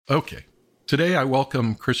Okay. Today I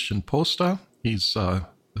welcome Christian Posta. He's the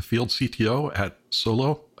field CTO at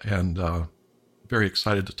Solo, and very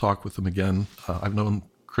excited to talk with him again. I've known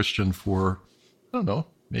Christian for, I don't know,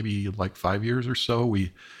 maybe like 5 years or so.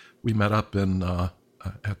 We met up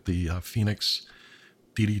at the Phoenix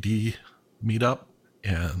DDD meetup,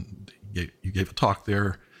 and you gave a talk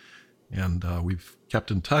there, and we've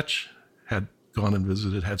kept in touch, had gone and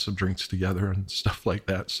visited, had some drinks together and stuff like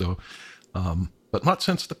that. So, but not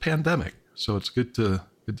since the pandemic. So it's good to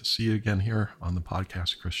see you again here on the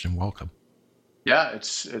podcast, Christian. Welcome. Yeah,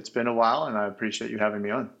 it's been a while, and I appreciate you having me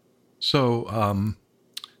on. So,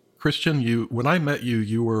 Christian, when I met you,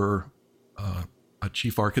 you were a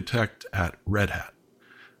chief architect at Red Hat,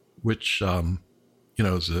 which is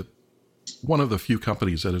one of the few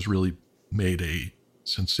companies that has really made a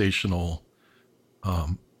sensational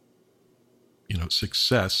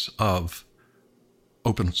success of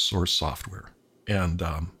open source software, and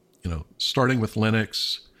starting with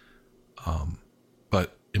Linux,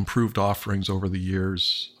 but improved offerings over the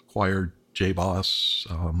years, acquired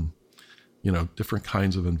JBoss, different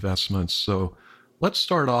kinds of investments. So let's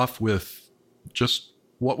start off with just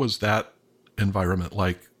what was that environment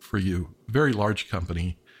like for you? Very large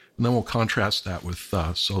company, and then we'll contrast that with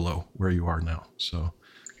Solo, where you are now. So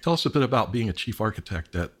tell us a bit about being a chief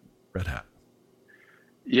architect at Red Hat.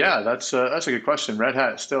 Yeah, that's a good question. Red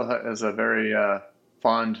Hat still has a very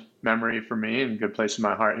fond memory for me and good place in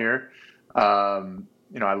my heart here. I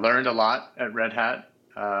learned a lot at Red Hat.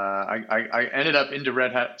 I ended up into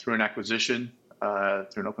Red Hat through an acquisition, through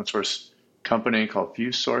an open source company called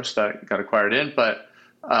FuseSource that got acquired in. But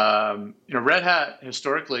Red Hat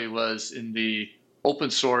historically was in the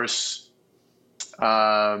open source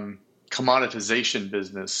commoditization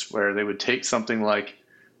business, where they would take something like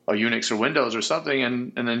a Unix or Windows or something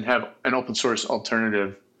and then have an open source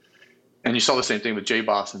alternative. And you saw the same thing with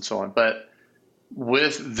JBoss and so on. But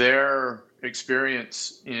with their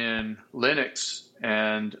experience in Linux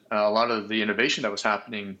and a lot of the innovation that was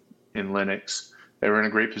happening in Linux, they were in a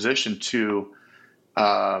great position to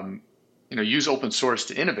use open source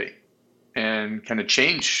to innovate and kind of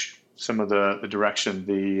change some of the direction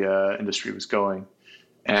the industry was going.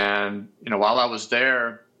 And while I was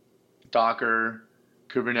there, Docker,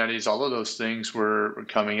 Kubernetes, all of those things were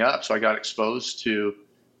coming up. So I got exposed to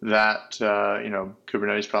that,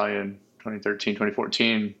 Kubernetes probably in 2013,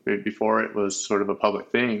 2014, before it was sort of a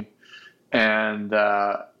public thing. And,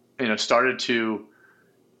 started to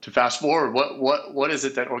fast forward, what is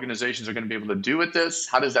it that organizations are going to be able to do with this?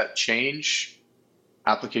 How does that change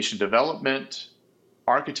application development,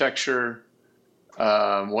 architecture?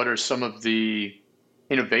 What are some of the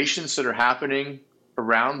innovations that are happening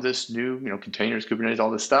around this new, containers, Kubernetes, all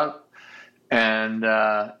this stuff? And,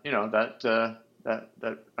 that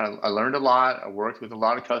I learned a lot. I worked with a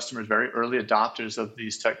lot of customers, very early adopters of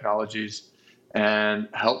these technologies, and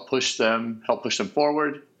help push them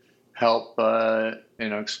forward, help,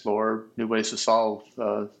 explore new ways to solve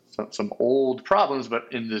some old problems, but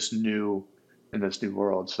in this new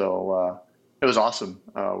world. So it was awesome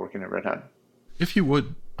working at Red Hat. If you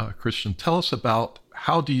would, Christian, tell us about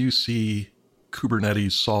how do you see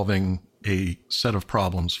Kubernetes solving a set of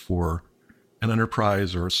problems for an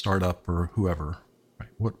enterprise or a startup or whoever? Right?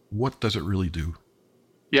 What does it really do?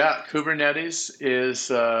 Yeah, Kubernetes is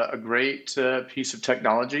a great piece of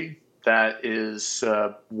technology that is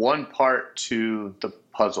one part to the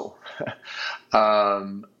puzzle.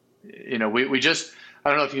 We just, I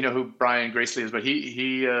don't know if you know who Brian Gracely is, but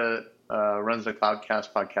he runs the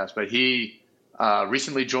Cloudcast podcast, but he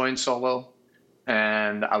recently joined Solo.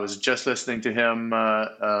 And I was just listening to him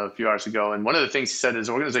a few hours ago. And one of the things he said is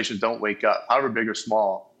organizations don't wake up, however big or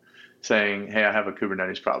small, saying, hey, I have a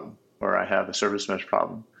Kubernetes problem, or I have a service mesh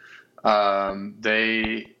problem.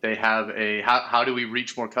 They have a how do we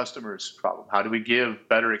reach more customers problem? How do we give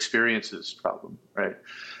better experiences problem, right?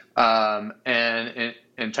 And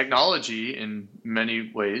technology in many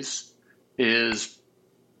ways is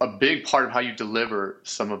a big part of how you deliver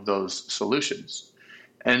some of those solutions.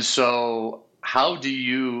 And so how do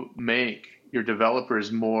you make your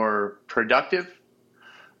developers more productive?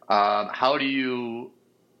 How do you,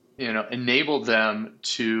 enable them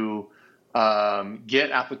to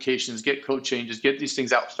get applications, get code changes, get these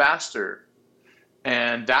things out faster?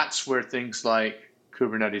 And that's where things like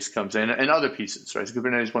Kubernetes comes in, and other pieces, right? So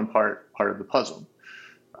Kubernetes is one part of the puzzle.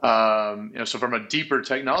 So from a deeper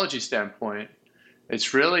technology standpoint,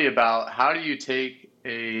 it's really about how do you take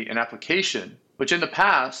an application, which in the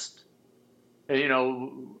past, I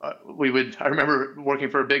remember working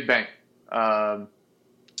for a big bank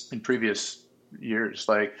in previous years.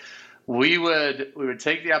 Like we would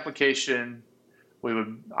take the application,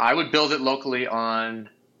 I would build it locally on,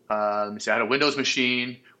 let me see, I had a Windows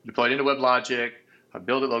machine, deploy it into WebLogic, I'd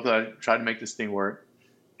build it locally, I'd try to make this thing work.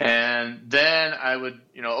 And then I would,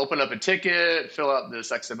 open up a ticket, fill out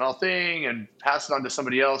this XML thing, and pass it on to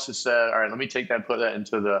somebody else who said, all right, let me take that and put that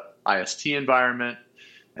into the IST environment.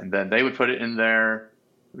 And then they would put it in there,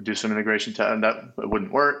 would do some integration to and that. It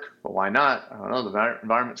wouldn't work, but why not? I don't know, the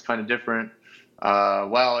environment's kind of different.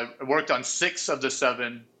 It worked on 6 of the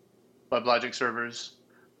 7 WebLogic servers.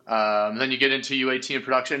 Then you get into UAT and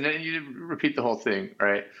production, and then you repeat the whole thing,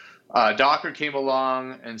 right? Docker came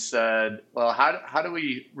along and said, well, how do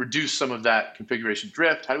we reduce some of that configuration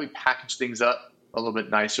drift? How do we package things up a little bit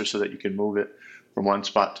nicer so that you can move it from one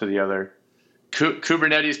spot to the other?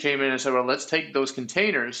 Kubernetes came in and said, well, let's take those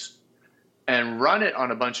containers and run it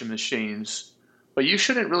on a bunch of machines, but you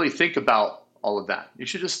shouldn't really think about all of that. You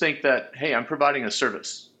should just think that, hey, I'm providing a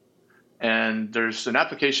service, and there's an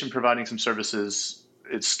application providing some services.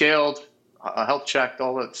 It's scaled, health checked,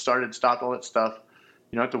 all that started, stopped, all that stuff.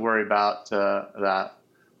 You don't have to worry about that.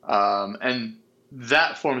 And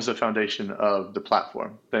that forms the foundation of the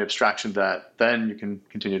platform, the abstraction that then you can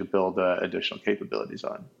continue to build additional capabilities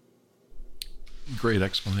on. Great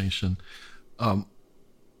explanation.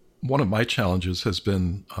 One of my challenges has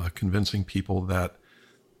been convincing people that,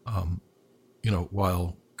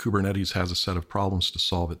 while Kubernetes has a set of problems to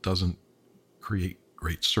solve, it doesn't create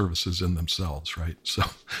great services in themselves, right?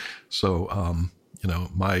 So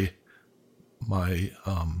my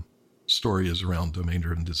story is around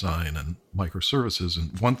domain-driven design and microservices.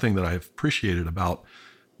 And one thing that I've appreciated about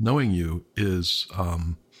knowing you is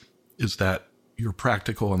that you're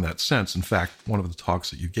practical in that sense. In fact, one of the talks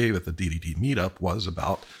that you gave at the DDD meetup was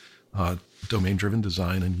about domain-driven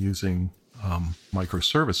design and using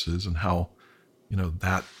microservices, and how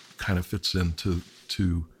that kind of fits into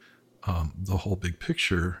the whole big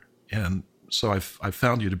picture. And so I've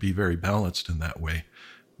found you to be very balanced in that way.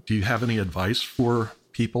 Do you have any advice for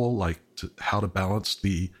people, like how to balance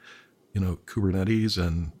the Kubernetes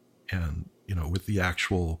and with the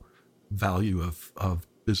actual value of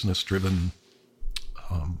business-driven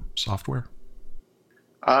software?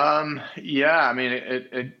 Yeah, I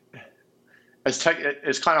mean, it's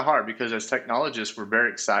kind of hard, because as technologists, we're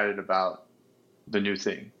very excited about the new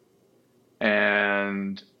thing.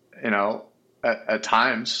 And, at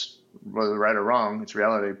times, whether right or wrong, it's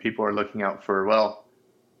reality. People are looking out for, well,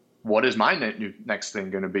 what is my next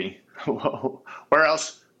thing going to be? Where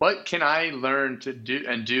else? What can I learn to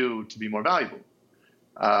do to be more valuable?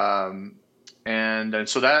 And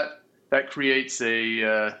so that creates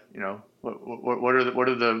a what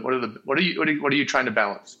are you trying to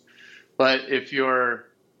balance? But if you're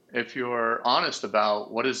honest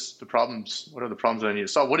about what are the problems that I need to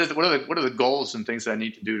solve, what are the goals and things that I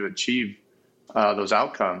need to do to achieve those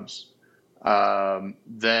outcomes,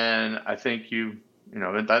 then I think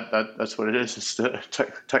that's what it is. It's the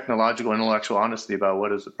technological, intellectual honesty about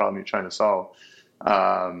what is the problem you're trying to solve.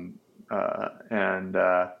 And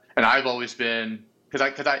I've always been, because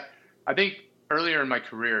I think earlier in my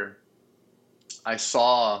career, I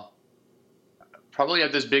saw, probably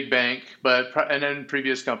at this big bank, and then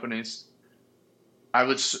previous companies, I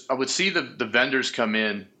would see the vendors come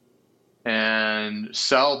in and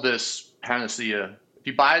sell this panacea. If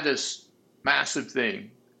you buy this massive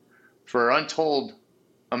thing for untold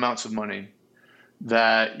amounts of money,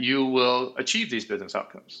 that you will achieve these business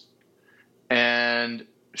outcomes. And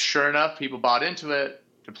sure enough, people bought into it,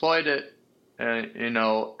 deployed it,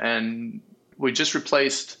 and we just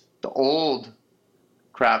replaced the old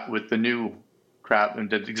crap with the new crap and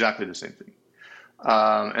did exactly the same thing.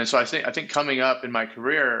 And so I think coming up in my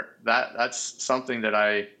career, that's something that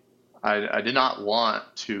I did not want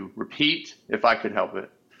to repeat if I could help it.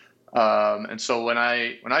 And so when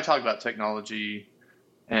I talk about technology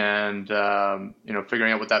and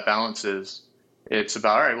figuring out what that balance is, it's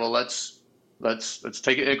about, all right, well, let's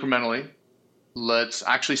take it incrementally. Let's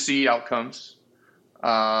actually see outcomes.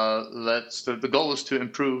 The goal is to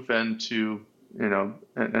improve and to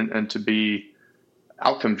and to be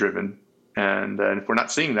outcome driven. And if we're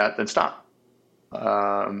not seeing that, then stop.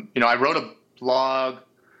 I wrote a blog.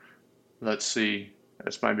 Let's see,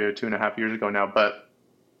 this might be 2.5 years ago now, but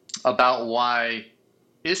about why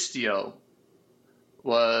Istio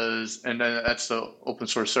was, and then that's the open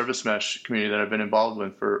source service mesh community that I've been involved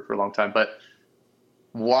with for a long time, but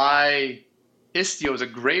why Istio is a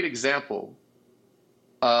great example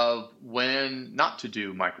of when not to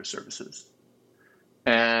do microservices.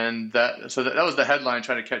 And that was the headline,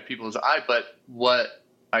 trying to catch people's eye. But what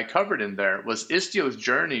I covered in there was Istio's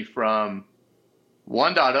journey from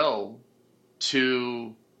 1.0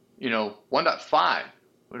 to 1.5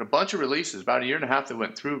 a bunch of releases, about a year and a half that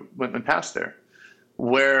went past there,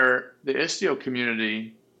 where the Istio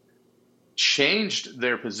community changed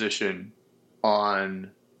their position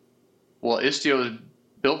on, well, Istio is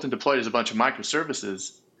built and deployed as a bunch of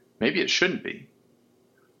microservices. Maybe it shouldn't be,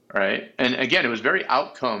 right? And again, it was very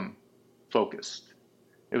outcome focused.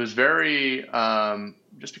 It was very,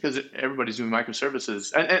 just because everybody's doing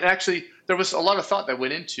microservices. And actually, there was a lot of thought that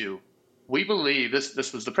went into, we believe,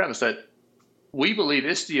 this was the premise, that we believe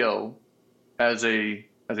Istio as a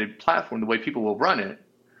platform, the way people will run it,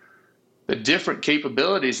 the different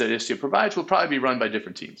capabilities that Istio provides will probably be run by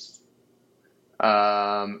different teams.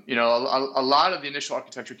 A lot of the initial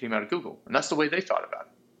architecture came out of Google, and that's the way they thought about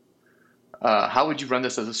it. How would you run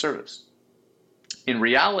this as a service? In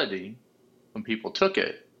reality, when people took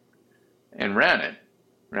it and ran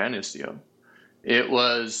Istio, it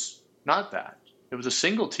was not that. It was a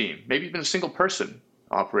single team, maybe even a single person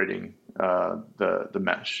operating the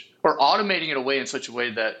mesh, or automating it away in such a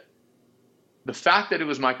way that the fact that it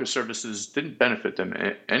was microservices didn't benefit them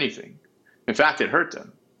anything. In fact, it hurt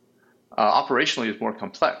them. Operationally, it's more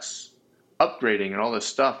complex. Upgrading and all this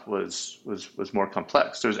stuff was more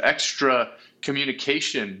complex. There's extra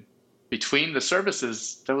communication between the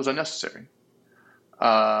services that was unnecessary.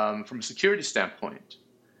 From a security standpoint,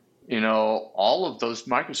 all of those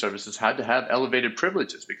microservices had to have elevated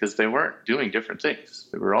privileges because they weren't doing different things.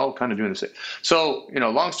 They were all kind of doing the same. So,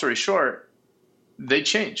 long story short, they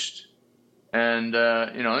changed. And,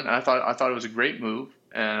 and I thought it was a great move,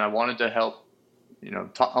 and I wanted to help,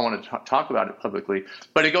 I wanted to talk about it publicly.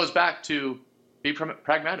 But it goes back to be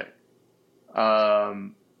pragmatic.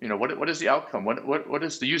 What is the outcome? What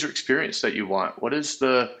is the user experience that you want? What does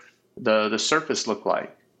the surface look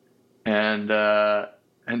like? And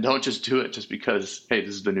don't just do it just because, hey,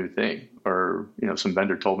 this is the new thing, or some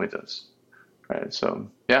vendor told me this. Right.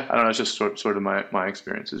 So yeah, I don't know. It's just sort of my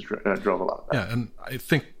experiences drove a lot of that. Yeah, and I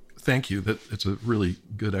think, thank you, that it's a really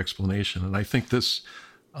good explanation, and I think this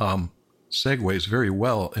segues very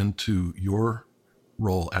well into your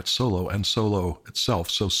role at Solo and Solo itself.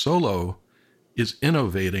 So Solo is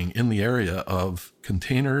innovating in the area of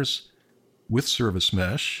containers with service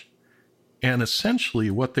mesh, and essentially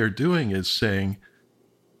what they're doing is saying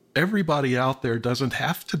everybody out there doesn't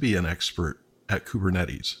have to be an expert at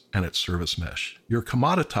Kubernetes and at service mesh. You're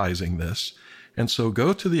commoditizing this, and so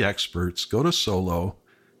go to the experts, go to Solo,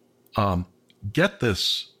 get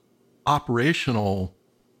this operational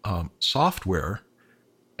software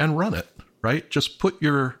and run it, right? Just put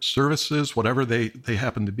your services, whatever they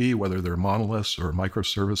happen to be, whether they're monoliths or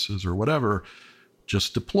microservices or whatever,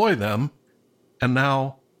 just deploy them, and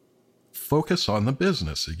now focus on the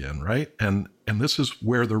business again, right? And this is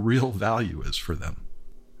where the real value is for them.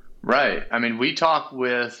 Right. I mean, we talk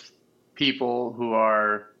with people who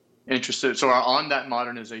are interested, so are on that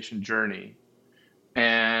modernization journey.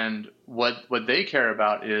 And what they care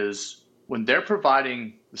about is when they're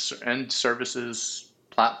providing the end services,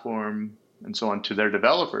 platform, and so on to their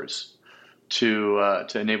developers, to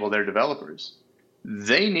enable their developers,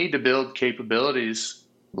 they need to build capabilities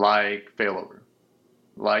like failover.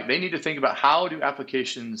 Like they need to think about, how do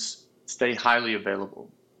applications stay highly available?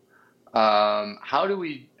 How do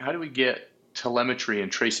we get telemetry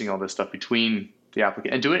and tracing all this stuff between the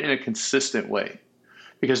application and do it in a consistent way?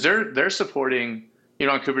 Because they're supporting,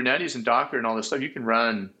 on Kubernetes and Docker and all this stuff, you can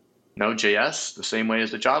run Node.js the same way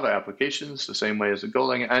as the Java applications, the same way as the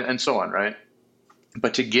Golang, and so on, right?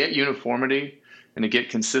 But to get uniformity and to get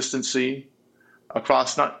consistency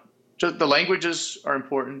across, not just the languages are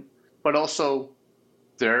important, but also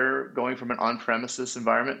they're going from an on-premises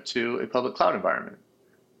environment to a public cloud environment.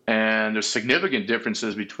 And there's significant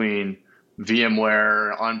differences between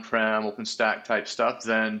VMware, on-prem, OpenStack type stuff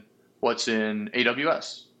than what's in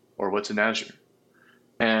AWS or what's in Azure.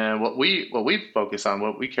 And what we focus on,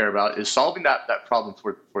 what we care about, is solving that problem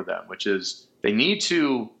for them, which is they need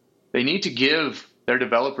to give their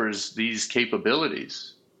developers these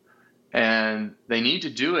capabilities, and they need to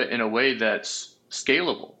do it in a way that's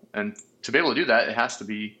scalable. And to be able to do that, it has to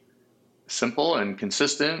be simple and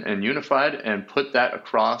consistent and unified, and put that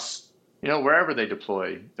across, wherever they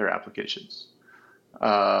deploy their applications.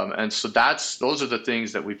 And so those are the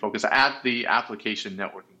things that we focus at the application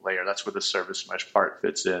networking layer. That's where the service mesh part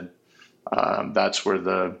fits in. That's where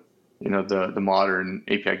the modern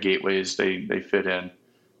API gateways they fit in.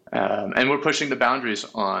 And we're pushing the boundaries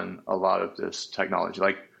on a lot of this technology,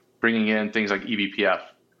 like bringing in things like eBPF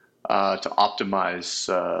to optimize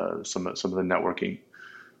some of the networking,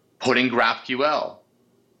 putting GraphQL,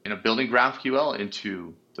 building GraphQL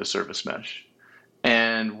into the service mesh.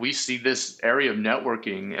 And we see this area of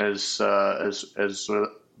networking as sort of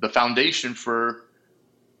the foundation for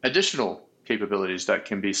additional capabilities that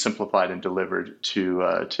can be simplified and delivered to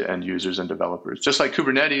end users and developers. Just like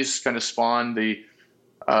Kubernetes kind of spawned the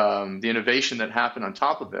innovation that happened on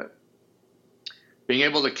top of it. Being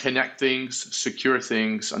able to connect things, secure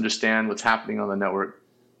things, understand what's happening on the network,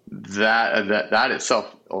 that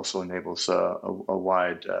itself also enables a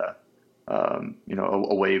wide,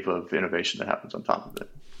 a wave of innovation that happens on top of it.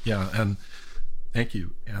 Yeah, and thank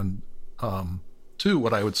you. And two,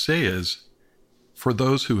 what I would say is, for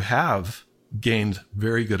those who have gained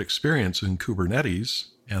very good experience in Kubernetes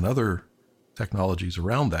and other technologies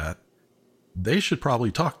around that, they should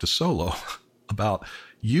probably talk to Solo about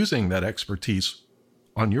using that expertise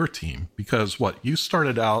on your team, because you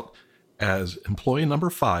started out as employee number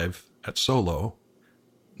 5 at Solo.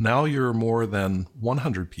 Now you're more than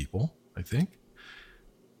 100 people, I think.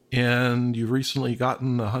 And you've recently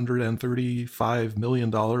gotten $135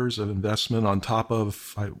 million of investment on top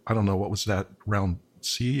of, I don't know, what was that, round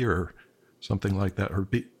C or something like that, or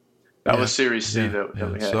B? That was Series C that we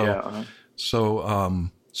had.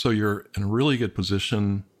 So you're in a really good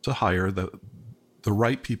position to hire the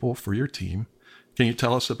right people for your team. Can you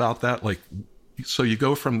tell us about that? So you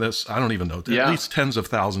go from this, I don't even know, at least tens of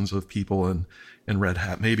thousands of people in Red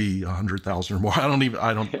Hat, maybe 100,000 or more. I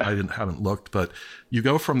haven't looked, but you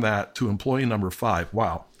go from that to employee number 5.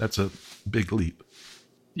 Wow, that's a big leap.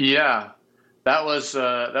 Yeah, that was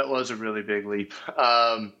a really big leap.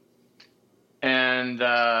 And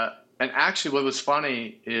actually, what was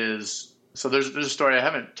funny is, so there's a story. I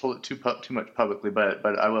haven't told it too much publicly, but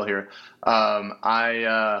I will here.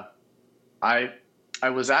 I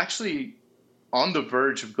was actually on the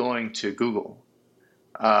verge of going to Google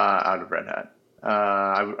out of Red Hat.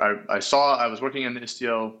 I was working in the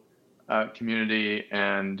Istio community,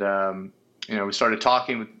 and we started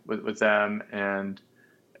talking with them, and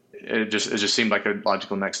it just seemed like a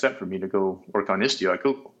logical next step for me to go work on Istio at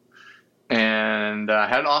Google. And I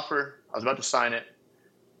had an offer. I was about to sign it,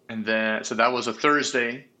 and then so that was a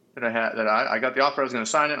Thursday that I got the offer. I was going to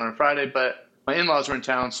sign it on a Friday, but my in-laws were in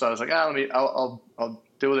town, so I was like, I'll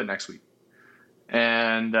deal with it next week.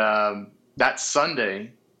 And that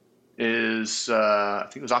Sunday is, I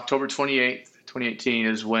think it was October 28th, 2018,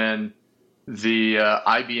 is when the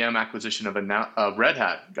IBM acquisition of Red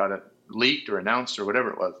Hat got leaked or announced or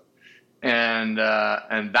whatever it was. And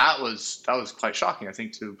that was quite shocking, I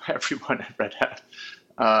think, to everyone at Red Hat.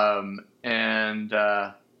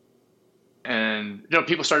 And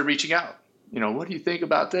people started reaching out. What do you think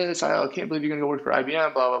about this? I can't believe you're going to go work for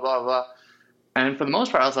IBM, blah, blah, blah, blah. And for the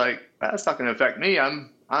most part, I was like, that's not going to affect me.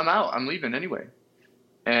 I'm out. I'm leaving anyway.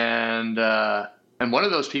 And one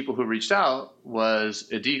of those people who reached out was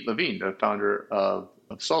Idit Levine, the founder of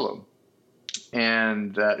Solo.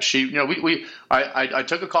 And she, I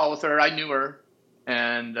took a call with her. I knew her,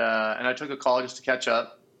 and I took a call just to catch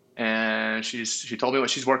up. And she told me what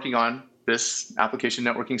she's working on, this application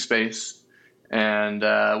networking space, and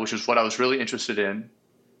which is what I was really interested in.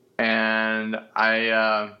 And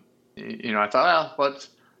I thought,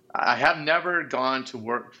 I have never gone to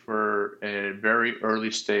work for a very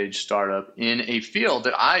early stage startup in a field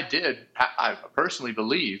that I personally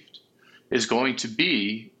believed is going to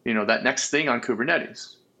be, that next thing on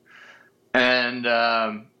Kubernetes. And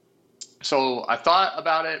so I thought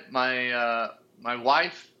about it. My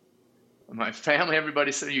wife, my family,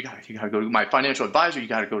 everybody said, you got to go to my financial advisor. You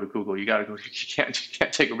got to go to Google. You can't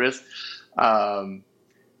take a risk. And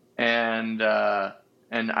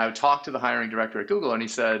I talked to the hiring director at Google, and he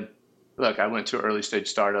said, look, I went to an early stage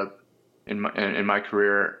startup in my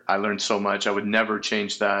career. I learned so much. I would never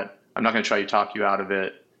change that. I'm not going to try to talk you out of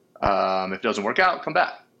it. If it doesn't work out, come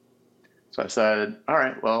back. So I said, all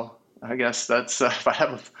right, well, I guess that's if I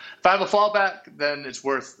have a fallback, then it's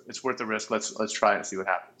worth the risk. Let's try it and see what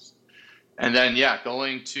happens. And then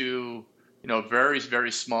going to a very,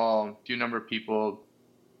 very small few number of people,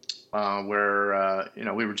 where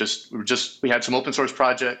we had some open source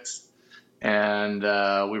projects, and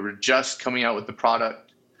we were just coming out with the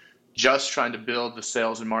product, just trying to build the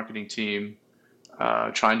sales and marketing team,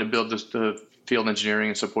 trying to build the field engineering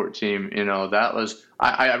and support team. That was,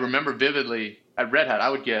 I remember vividly at Red Hat, I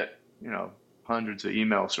would get hundreds of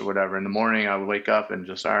emails or whatever. In the morning, I would wake up and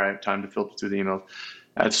just, all right, time to filter through the emails.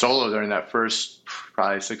 At Solo, during that first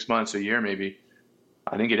probably 6 months, a year maybe,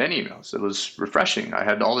 I didn't get any emails. It was refreshing. I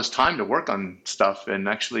had all this time to work on stuff and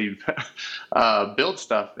actually build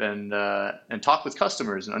stuff and talk with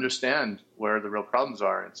customers and understand where the real problems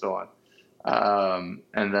are and so on.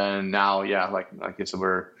 And then now, like I said,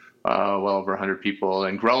 we're well over 100 people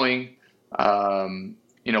and growing. One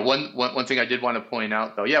thing I did want to point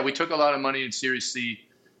out, though, we took a lot of money in Series C,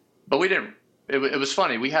 but we didn't. It was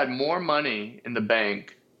funny. We had more money in the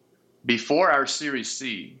bank before our Series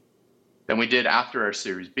C than we did after our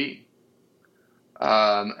Series B.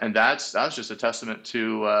 And that was just a testament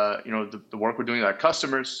to the work we're doing with our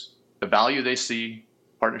customers, the value they see,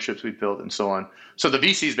 partnerships we've built, and so on. So the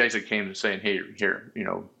VCs basically came to saying, "Hey, here,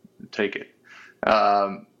 take it."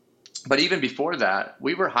 But even before that,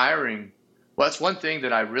 we were hiring. Well, that's one thing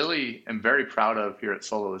that I really am very proud of here at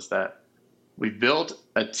Solo, is that we built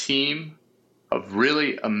a team of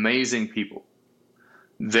really amazing people.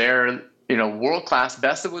 They're world class,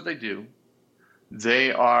 best at what they do.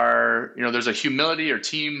 They are, there's a humility or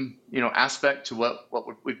team, aspect to what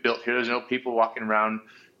we've built here. There's no people walking around,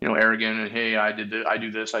 arrogant and, "Hey, I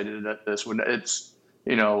do this, I did that, this." When it's,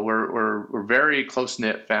 we're very close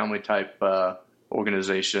knit family type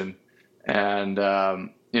organization, and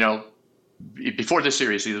before this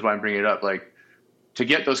series, this is why I'm bringing it up. Like, to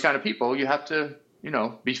get those kind of people, you have to,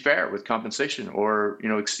 be fair with compensation or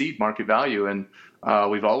exceed market value, and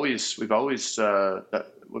we've always we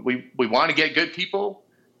want to get good people,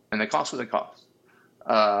 and they cost what they cost.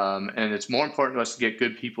 And it's more important to us to get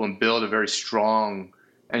good people and build a very strong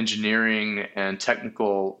engineering and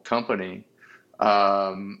technical company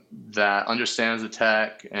that understands the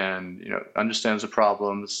tech and understands the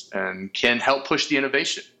problems and can help push the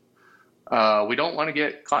innovation. We don't want to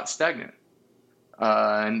get caught stagnant.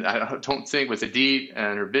 And I don't think with Idit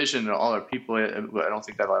and her vision and all our people, I don't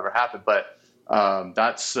think that'll ever happen. But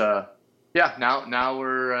that's now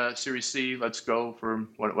we're Series C. Let's go from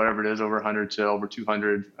whatever it is, over 100 to over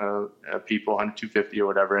 200 people, 100, 250 or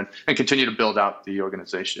whatever, and continue to build out the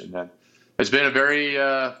organization. And it's been a very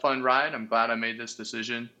fun ride. I'm glad I made this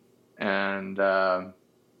decision, and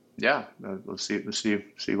we'll see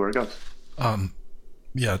where it goes.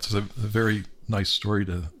 It's a very nice story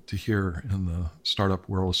to hear in the startup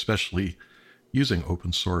world, especially using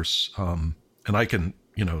open source. And I can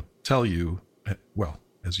tell you, well,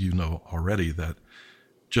 as you know already, that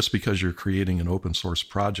just because you're creating an open source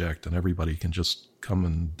project and everybody can just come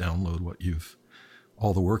and download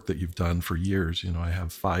all the work that you've done for years. I have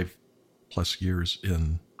 5+ years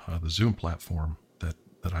in the Zoom platform that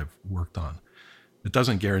I've worked on. It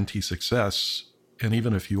doesn't guarantee success. And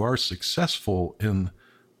even if you are successful in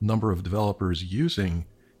number of developers using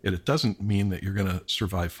it, it doesn't mean that you're going to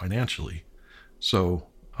survive financially. So,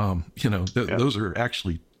 those are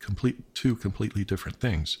actually two completely different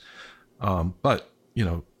things. But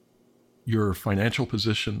your financial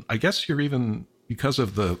position, I guess you're even, because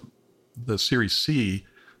of the Series C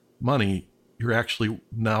money, you're actually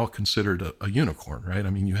now considered a unicorn, right? I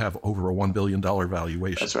mean, you have over a $1 billion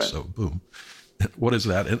valuation. That's right. So boom. What is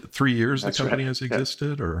that? In 3 years That's the company right. has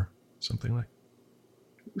existed, or something like?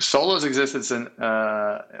 Solo's existence in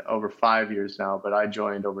over 5 years now, but I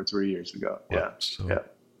joined over 3 years ago.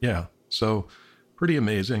 So pretty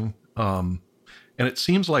amazing. And it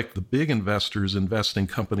seems like the big investors invest in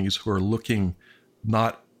companies who are looking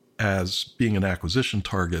not as being an acquisition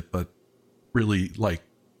target, but really like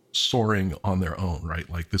soaring on their own, right?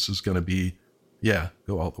 Like, this is going to be,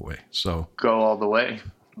 go all the way. So go all the way,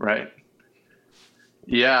 right?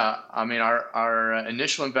 Yeah, I mean, our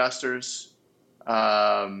initial investors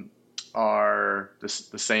are the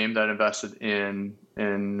same that invested in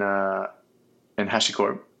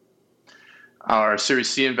HashiCorp. Our Series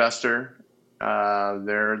C investor,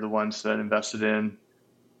 they're the ones that invested in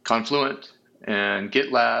Confluent and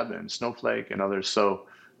GitLab and Snowflake and others. So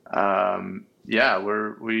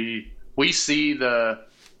we see the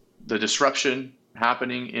disruption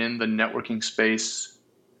happening in the networking space,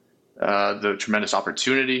 the tremendous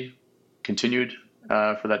opportunity continued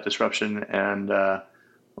for that disruption, and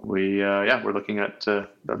we're looking at the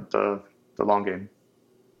long game.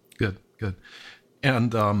 Good.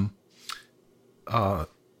 And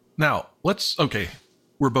now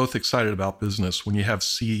we're both excited about business when you have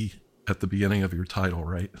C at the beginning of your title,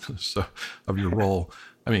 right? So of your role.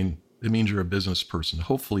 I mean, it means you're a business person.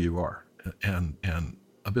 Hopefully you are. And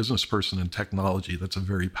a business person in technology, that's a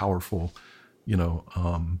very powerful,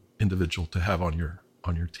 individual to have on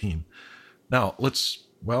your team. Now let's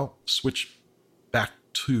switch back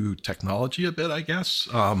to technology a bit, I guess.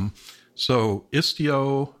 So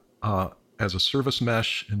Istio as a service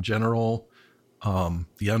mesh in general,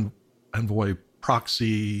 the Envoy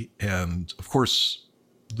proxy, and of course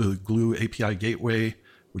the Glue API gateway,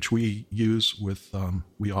 which we use with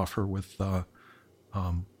we offer with the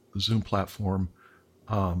Zoom platform.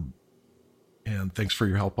 And thanks for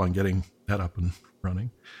your help on getting that up and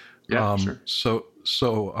running. Yeah, sure. So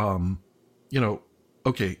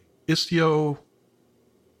Istio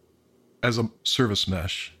as a service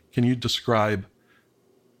mesh, can you describe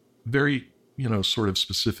very, sort of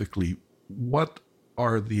specifically, what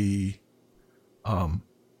are the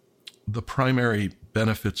the primary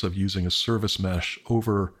benefits of using a service mesh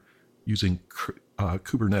over using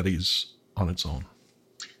Kubernetes on its own?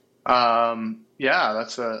 Yeah,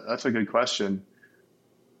 that's a good question.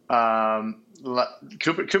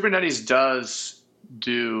 Kubernetes does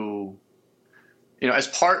do, as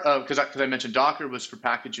part of, because I mentioned Docker was for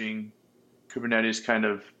packaging. Kubernetes kind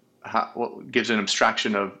of what gives an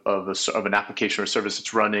abstraction of an application or service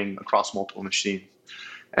that's running across multiple machines.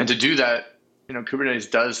 And to do that, Kubernetes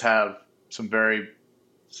does have some very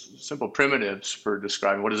simple primitives for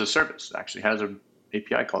describing what is a service. It actually has an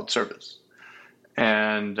API called service,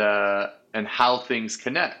 and how things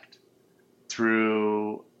connect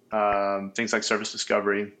through things like service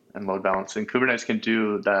discovery and load balancing. Kubernetes can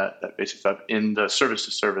do that basic stuff in the service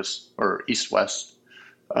to service or east-west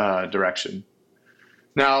direction.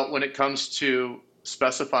 Now, when it comes to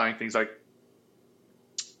specifying things like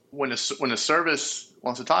when a service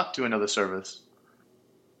wants to talk to another service,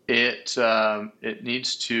 it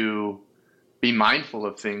needs to be mindful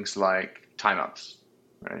of things like timeouts,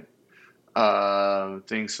 right?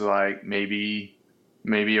 Things like maybe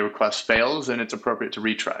a request fails and it's appropriate to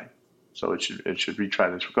retry, so it should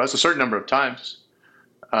retry this request a certain number of times.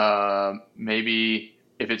 Maybe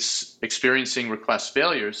if it's experiencing request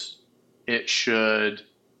failures, it should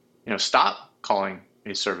stop calling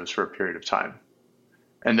a service for a period of time,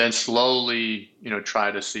 and then slowly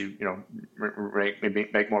try to see maybe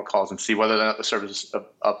make more calls and see whether or not the service is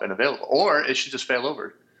up and available, or it should just fail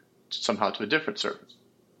over somehow to a different service.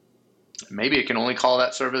 Maybe it can only call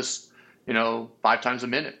that service 5 times a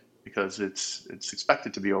minute because it's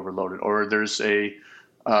expected to be overloaded, or there's a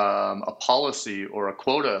policy or a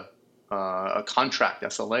quota, a contract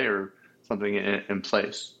SLA or something in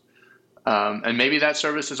place. And maybe that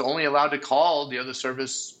service is only allowed to call the other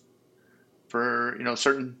service for a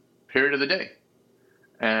certain period of the day,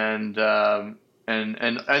 and on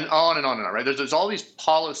and on, right? There's all these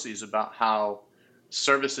policies about how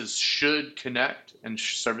services should connect and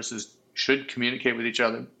services should communicate with each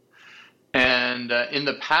other. And in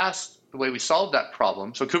the past, the way we solved that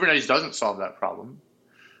problem, so Kubernetes doesn't solve that problem.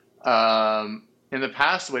 In the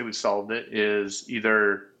past, the way we solved it is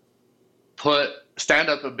either stand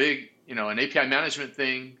up a big an API management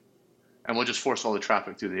thing, and we'll just force all the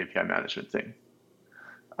traffic through the API management thing.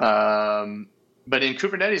 But in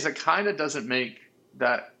Kubernetes, it kind of doesn't make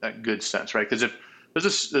that good sense, right? Because if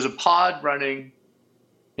there's a pod running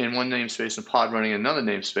in one namespace and a pod running in another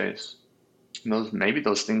namespace, and maybe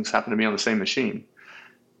those things happen to be on the same machine,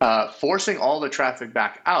 forcing all the traffic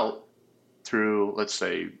back out through, let's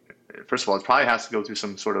say, first of all, it probably has to go through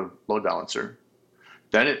some sort of load balancer.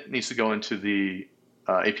 Then it needs to go into the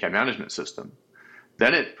API management system.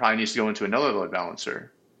 Then it probably needs to go into another load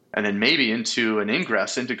balancer, and then maybe into an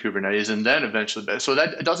ingress into Kubernetes, and then eventually. So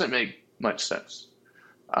that it doesn't make much sense.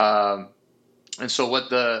 And so what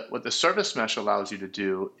the service mesh allows you to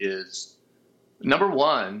do is, number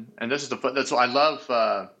one, and that's what I love.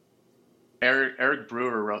 Eric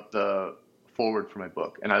Brewer wrote the forward for my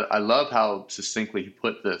book, and I love how succinctly he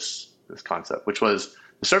put this concept, which was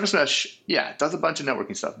the service mesh. Yeah, it does a bunch of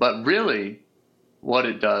networking stuff, but really, what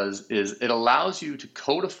it does is it allows you to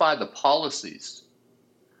codify the policies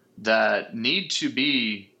that need to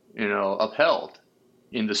be, upheld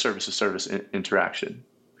in the service-to-service interaction,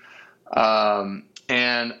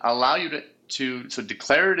 and allow you to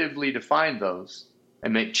declaratively define those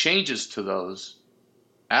and make changes to those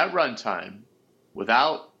at runtime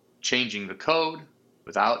without changing the code,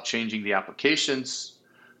 without changing the applications,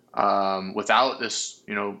 without this,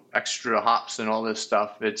 extra hops and all this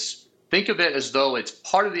stuff. Think of it as though it's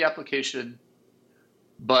part of the application,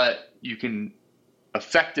 but you can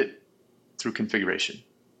affect it through configuration.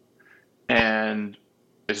 And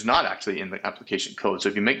it's not actually in the application code. So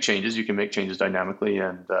if you make changes, you can make changes dynamically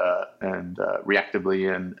and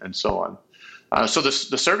reactively and so on. So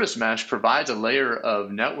the service mesh provides a layer of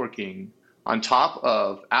networking on top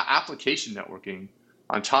of application networking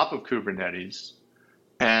on top of Kubernetes.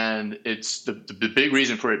 And it's the big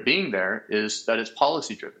reason for it being there is that it's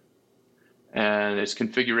policy driven. And it's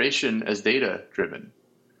configuration as data driven,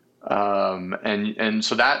 and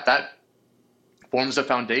so that forms the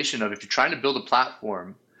foundation of, if you're trying to build a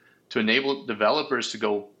platform to enable developers to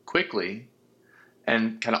go quickly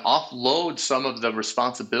and kind of offload some of the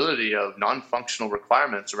responsibility of non-functional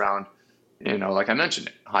requirements around, like I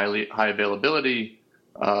mentioned, high availability,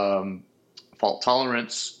 fault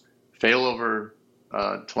tolerance, failover,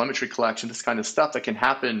 telemetry collection, this kind of stuff that can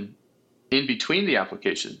happen in between the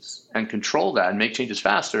applications, and control that and make changes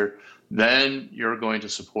faster, then you're going to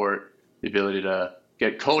support the ability to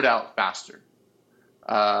get code out faster.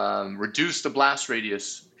 Reduce the blast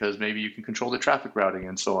radius because maybe you can control the traffic routing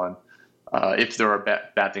and so on. if there are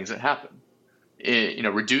bad things that happen.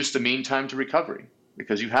 Reduce the mean time to recovery,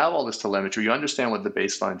 because you have all this telemetry. You understand what the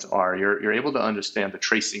baselines are. You're able to understand the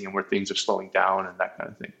tracing and where things are slowing down and that kind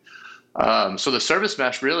of thing. So the service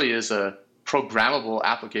mesh really is a programmable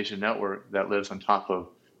application network that lives on top of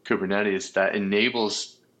Kubernetes that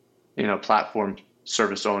enables platform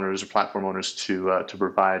service owners or platform owners to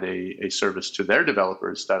provide a service to their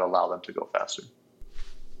developers that allow them to go faster.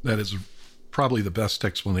 That is probably the best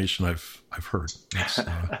explanation I've heard. It's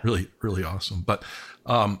really, really awesome. But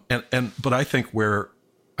but I think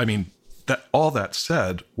that all that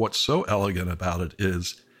said, what's so elegant about it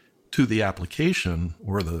is, to the application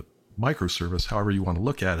or the microservice, however you want to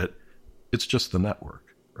look at it, it's just the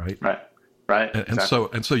network, right? Right. And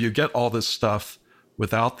so you get all this stuff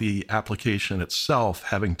without the application itself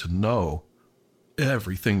having to know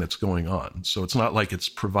everything that's going on. So it's not like it's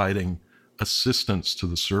providing assistance to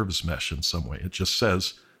the service mesh in some way. It just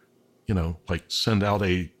says, like send out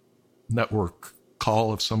a network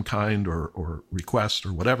call of some kind or request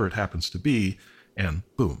or whatever it happens to be, and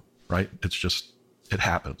boom, right? It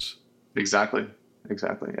happens. Exactly.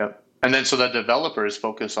 Yep. And then so that developers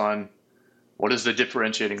focus on what is the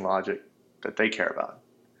differentiating logic that they care about.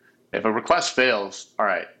 If a request fails, all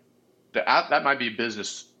right, that might be a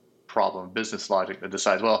business problem, business logic that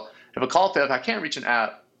decides, well, if a call fails, if I can't reach an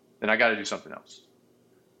app, then I got to do something else.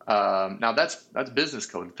 Now that's business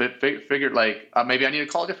code. Figure maybe I need to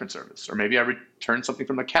call a different service, or maybe I return something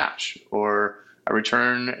from the cache, or I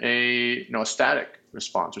return a static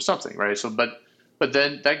response or something, right? So, but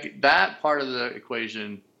then that part of the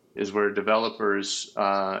equation is where developers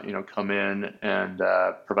come in and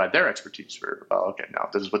provide their expertise for, okay, now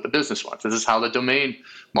this is what the business wants. This is how the domain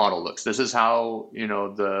model looks. This is how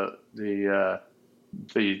the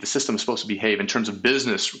system is supposed to behave in terms of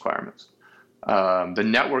business requirements. The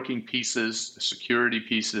networking pieces, the security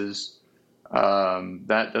pieces,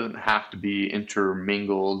 that doesn't have to be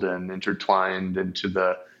intermingled and intertwined into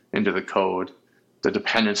the code. The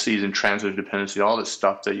dependencies and transitive dependency, all this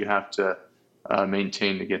stuff that you have to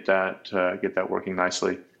maintain to get that working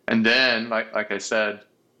nicely. And then, like I said,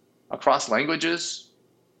 across languages,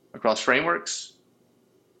 across frameworks,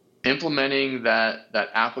 implementing that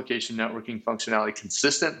application networking functionality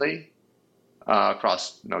consistently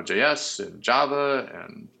across Node.js and Java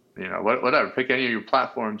and whatever. Pick any of your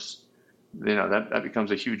platforms. That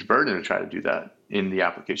becomes a huge burden to try to do that in the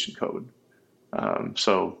application code.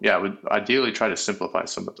 So yeah, I would ideally try to simplify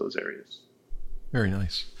some of those areas. Very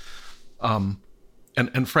nice.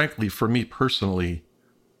 And frankly, for me personally,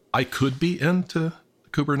 I could be into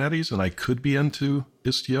Kubernetes and I could be into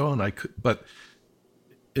Istio, but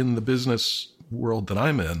in the business world that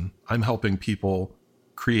I'm in, I'm helping people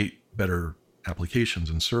create better applications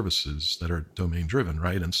and services that are domain driven,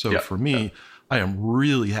 right? And so for me, I am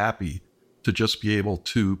really happy to just be able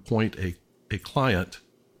to point a client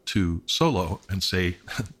to Solo and say,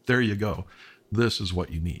 there you go. This is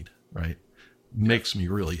what you need, right? Makes me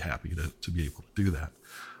really happy to be able to do that.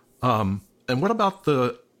 And what about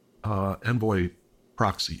the Envoy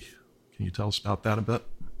proxy? Can you tell us about that a bit?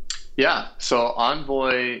 Yeah, so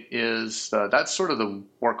Envoy is that's sort of the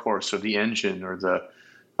workhorse or the engine, or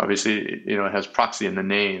obviously it has proxy in the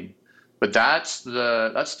name, but that's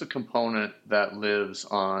the component that lives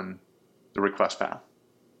on the request path.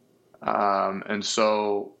 And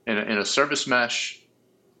so in a service mesh,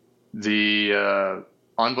 the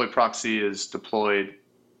Envoy proxy is deployed.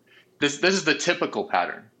 This is the typical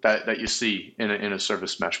pattern that you see in a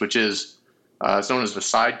service mesh, which is it's known as the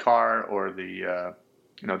sidecar, or the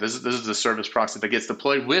this is the service proxy that gets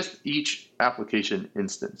deployed with each application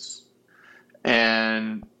instance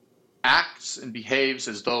and acts and behaves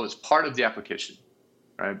as though it's part of the application,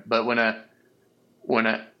 right? But when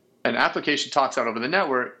an application talks out over the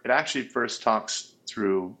network, it actually first talks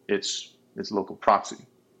through its local proxy.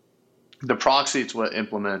 The proxy is what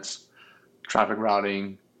implements traffic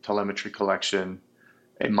routing, telemetry collection.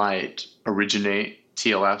 It might originate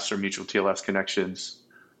TLS or mutual TLS connections.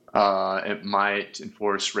 It might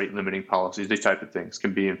enforce rate limiting policies. These type of things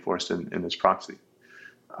can be enforced in this proxy.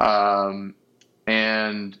 And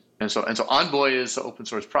so Envoy is an open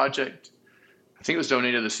source project. I think it was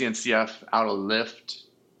donated to the CNCF out of Lyft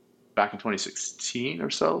back in 2016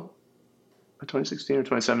 or so, 2016 or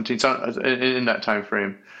 2017, so in that time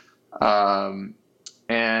frame,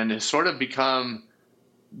 and has sort of become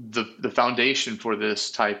the foundation for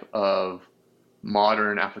this type of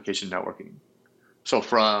modern application networking. So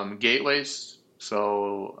from gateways,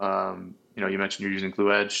 you mentioned you're using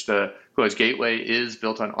GluEdge. The GluEdge gateway is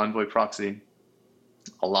built on Envoy proxy.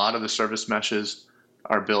 A lot of the service meshes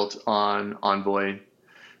are built on Envoy.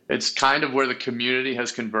 It's kind of where the community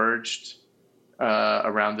has converged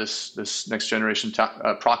around this next generation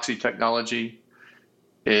proxy technology.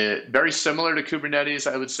 Very similar to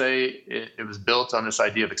Kubernetes, I would say. It was built on this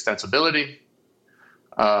idea of extensibility,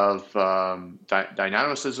 of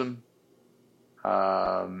dynamicism,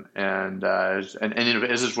 and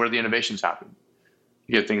this is where the innovations happen.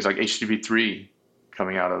 You get things like HTTP3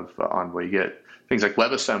 coming out of Envoy. You get things like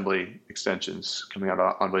WebAssembly extensions coming out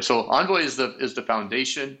of Envoy. So Envoy is the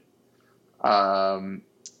foundation, and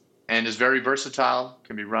is very versatile.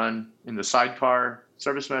 Can be run in the sidecar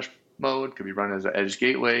service mesh mode. Can be run as an edge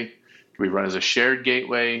gateway. Can be run as a shared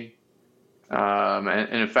gateway. And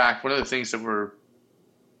in fact, one of the things that we're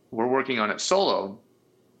working on at Solo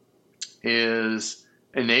is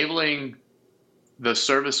enabling the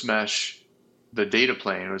service mesh, the data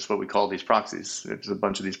plane, is what we call these proxies. There's a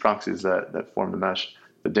bunch of these proxies that form the mesh,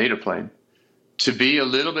 the data plane, to be a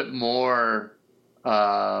little bit more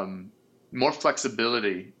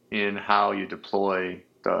flexibility in how you deploy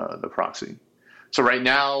the proxy. So right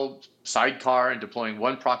now, sidecar and deploying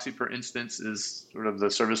one proxy per instance is sort of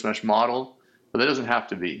the service mesh model, but that doesn't have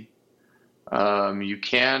to be. You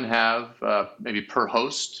can have maybe per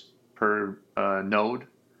host, per node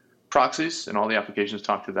proxies, and all the applications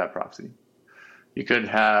talk to that proxy. You could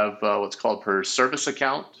have what's called per service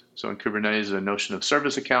account. So in Kubernetes, a notion of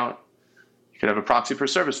service account. You could have a proxy per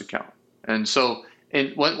service account. And so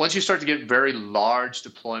once you start to get very large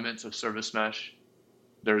deployments of service mesh,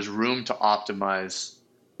 there's room to optimize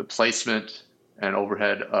the placement and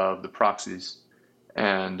overhead of the proxies.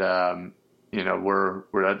 And that's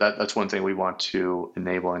one thing we want to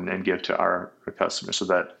enable and give to our customers, so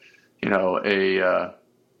that a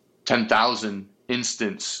 10,000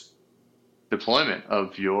 instance deployment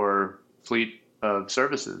of your fleet of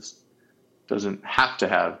services doesn't have to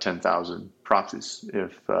have 10,000 proxies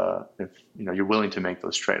if you're willing to make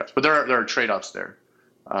those trade-offs. But there are trade-offs there,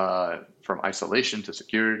 from isolation to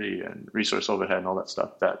security and resource overhead and all that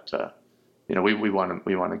stuff that we want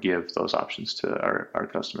to give those options to our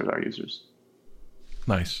customers, our users.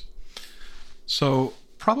 Nice. So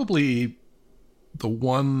probably the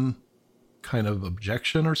one kind of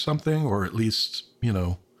objection or something, or at least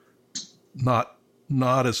not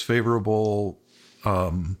as favorable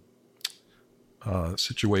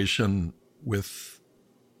situation with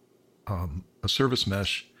a service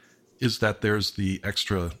mesh is that there's the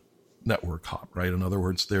extra network hop, right? In other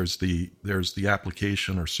words, there's the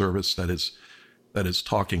application or service that is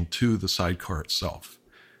talking to the sidecar itself.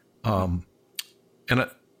 And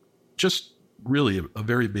just really a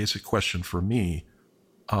very basic question for me,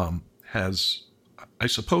 I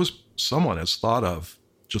suppose someone has thought of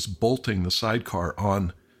just bolting the sidecar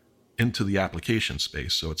on into the application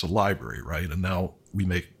space. So it's a library, right? And now we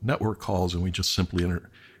make network calls and we just simply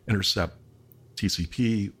intercept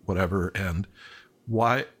TCP, whatever. And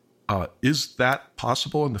why is that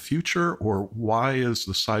possible in the future? Or why is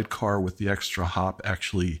the sidecar with the extra hop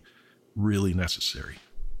actually really necessary?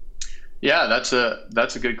 Yeah, that's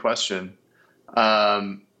a good question.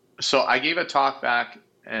 So I gave a talk back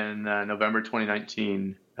in November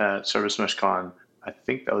 2019 at Service Mesh Con. I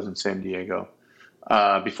think that was in San Diego,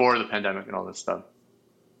 before the pandemic and all this stuff,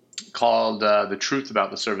 called The Truth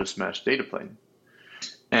About the Service Mesh Data Plane.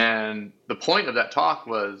 And the point of that talk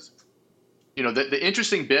was, the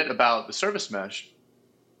interesting bit about the service mesh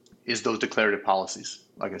is those declarative policies,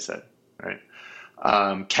 like I said, right?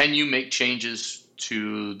 Can you make changes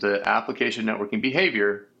to the application networking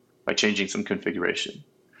behavior by changing some configuration?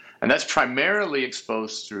 And that's primarily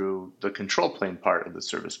exposed through the control plane part of the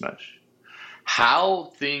service mesh.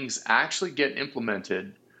 How things actually get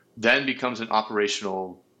implemented then becomes an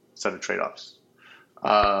operational set of trade-offs.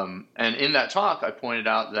 And in that talk, I pointed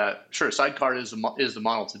out that, sure, sidecar is the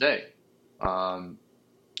model today,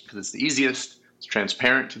 because it's the easiest, it's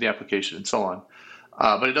transparent to the application, and so on.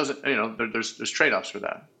 But it doesn't, there's trade-offs for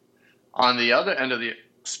that. On the other end of the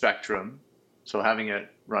spectrum, so having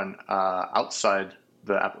it run outside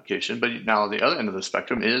the application, but now the other end of the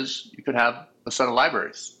spectrum is you could have a set of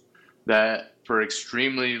libraries that for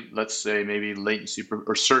extremely, let's say, maybe latency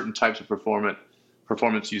or certain types of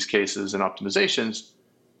performance use cases and optimizations,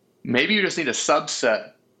 maybe you just need a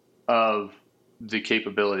subset of the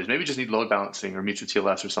capabilities. Maybe you just need load balancing or mutual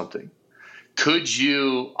TLS or something. Could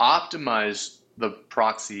you optimize the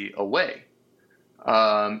proxy away?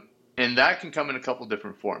 And that can come in a couple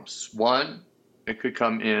different forms. One, it could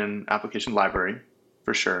come in application library,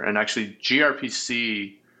 for sure. And actually,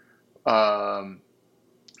 gRPC,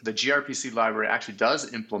 the gRPC library actually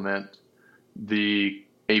does implement the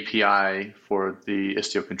API for the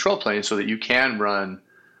Istio control plane so that you can run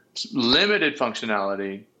limited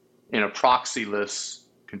functionality in a proxyless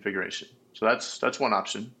configuration. So that's one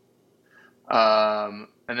option. And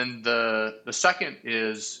then the second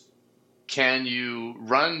is, can you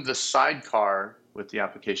run the sidecar with the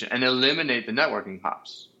application and eliminate the networking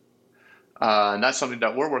hops? And that's something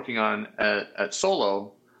that we're working on at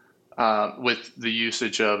Solo with the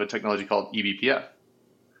usage of a technology called eBPF.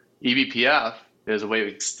 eBPF is a way of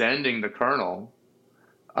extending the kernel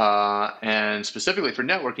and specifically for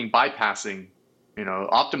networking, bypassing,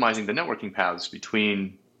 optimizing the networking paths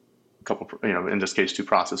between a couple, in this case, two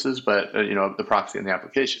processes, but, the proxy and the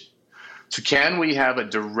application. So can we have a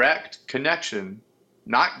direct connection,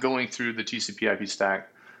 not going through the TCP/IP stack,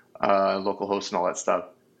 localhost and all that stuff,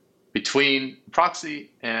 between proxy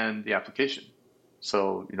and the application?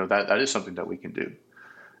 So, that is something that we can do.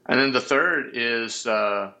 And then the third is,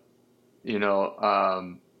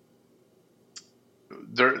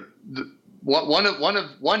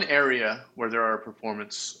 one area where there are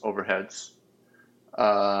performance overheads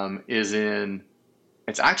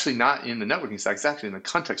it's actually not in the networking stack, it's actually in the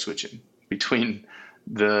context switching between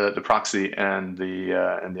the proxy and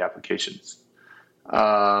the applications.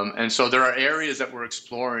 And so there are areas that we're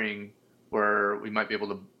exploring where we might be able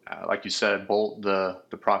to, like you said, bolt the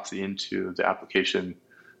proxy into the application.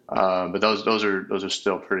 But those are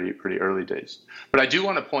still pretty early days. But I do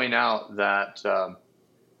want to point out that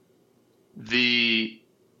the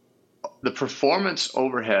performance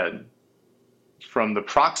overhead from the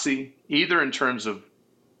proxy, either in terms of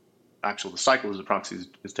the cycles the proxy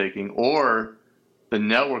is taking, or the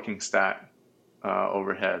networking stack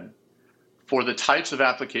overhead, for the types of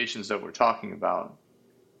applications that we're talking about,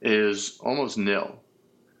 is almost nil.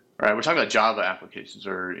 Right? We're talking about Java applications,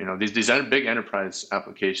 or these big enterprise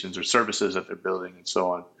applications or services that they're building, and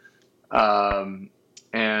so on.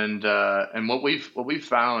 And what we've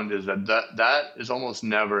found is that is almost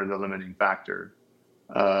never the limiting factor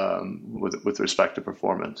with respect to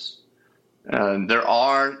performance. And there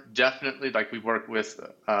are definitely, like we work with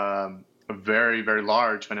very, very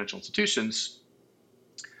large financial institutions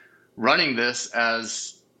running this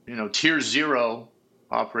as tier 0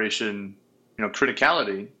 operation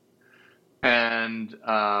criticality, and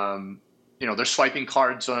they're swiping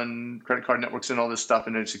cards on credit card networks and all this stuff,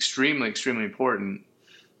 and it's extremely, extremely important.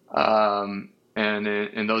 And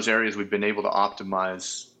in those areas, we've been able to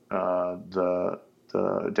optimize the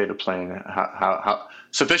data plane how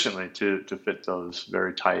sufficiently to fit those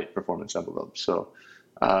very tight performance envelopes. So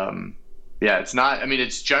it's not. I mean,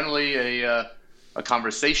 it's generally a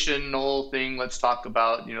conversational thing. Let's talk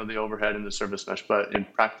about the overhead and the service mesh, but in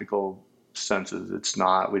practical senses, it's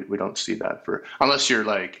not. We don't see that unless you're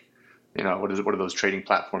like, what are those trading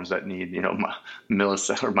platforms that need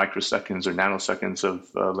milliseconds or microseconds or nanoseconds of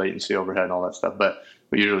latency overhead and all that stuff. But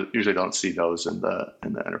we usually don't see those in the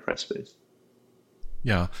enterprise space.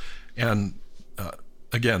 Yeah, and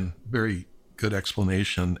again, very good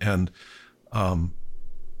explanation. And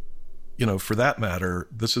for that matter,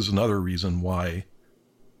 this is another reason why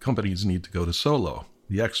companies need to go to Solo,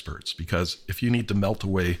 the experts, because if you need to melt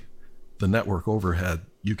away the network overhead,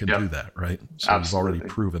 you can do that, right? So Absolutely. You've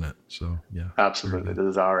already proven it. So yeah, absolutely, this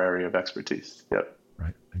is our area of expertise. Yep.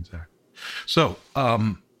 Right. Exactly. So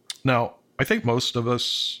now, I think most of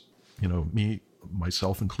us, me,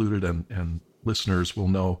 myself included, and listeners will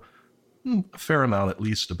know a fair amount, at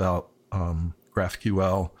least, about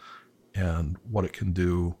GraphQL and what it can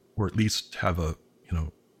do, or at least have a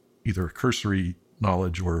either a cursory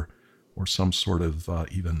knowledge or some sort of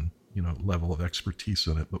even level of expertise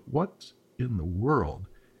in it. But what in the world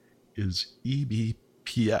is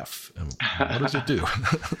eBPF, and what does it do?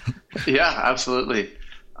 Yeah, absolutely.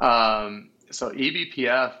 So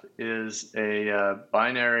eBPF is a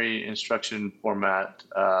binary instruction format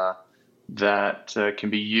that can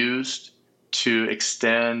be used to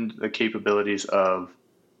extend the capabilities of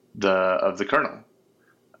the kernel.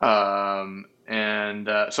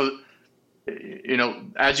 So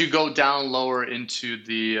as you go down lower into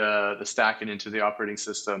the stack and into the operating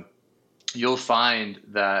system, you'll find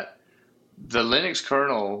that the Linux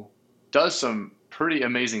kernel does some pretty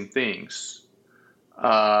amazing things,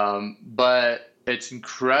 but it's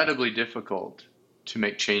incredibly difficult to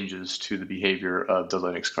make changes to the behavior of the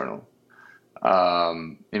Linux kernel.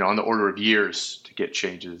 On the order of years to get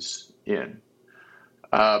changes in.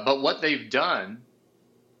 But what they've done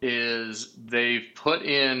is they've put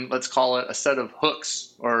in, let's call it, a set of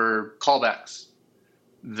hooks or callbacks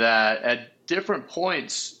that at different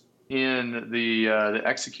points in the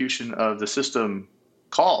execution of the system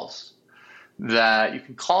calls, that you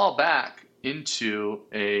can call back into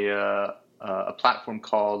a platform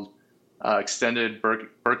called Extended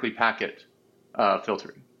Berkeley Packet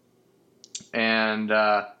Filtering. And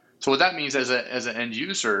so what that means as an end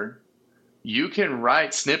user, you can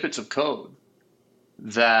write snippets of code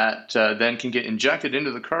that then can get injected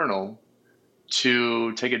into the kernel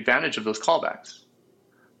to take advantage of those callbacks.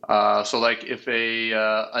 So like if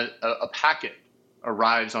a packet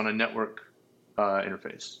arrives on a network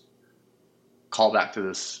interface, callback to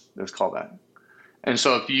this callback. And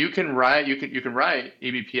so if you can write, you can write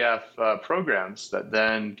eBPF programs that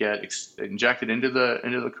then get injected into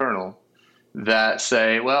the kernel that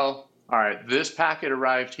say, well, all right, this packet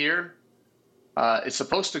arrived here. It's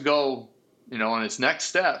supposed to go, on its next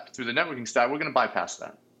step through the networking stack. We're going to bypass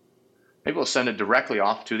that. Maybe we'll send it directly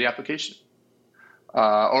off to the application,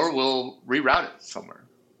 or we'll reroute it somewhere.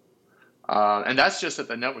 And that's just at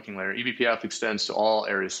the networking layer. eBPF extends to all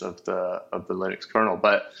areas of the Linux kernel,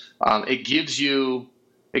 but it gives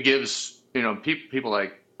people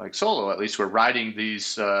like Solo, at least, who are writing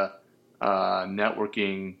these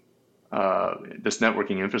networking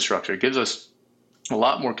infrastructure. It gives us a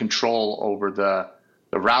lot more control over the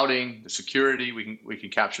routing, the security. We can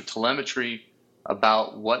capture telemetry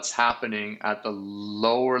about what's happening at the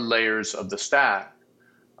lower layers of the stack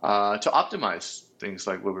to optimize things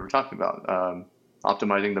like what we were talking about,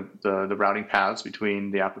 optimizing the routing paths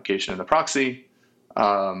between the application and the proxy,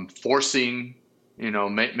 forcing,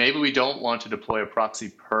 maybe we don't want to deploy a proxy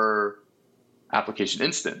per application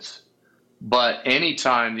instance, but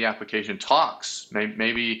anytime the application talks,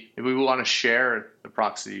 maybe we want to share the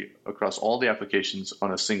proxy across all the applications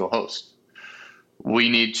on a single host. We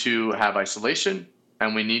need to have isolation,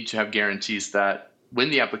 and we need to have guarantees that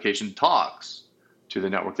when the application talks to the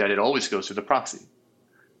network, that it always goes to the proxy.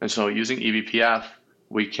 And so using eBPF,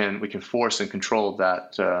 we can force and control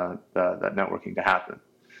that networking to happen.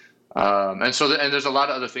 And there's a lot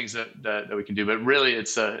of other things that we can do, but really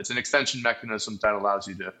it's an extension mechanism that allows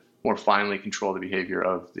you to more finely control the behavior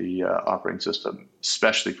of the operating system,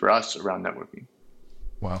 especially for us around networking.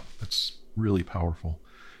 Wow, that's really powerful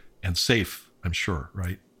and safe, I'm sure,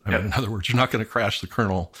 right? I mean, in other words, you're not going to crash the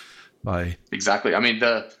kernel by... Exactly. I mean,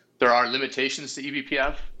 there are limitations to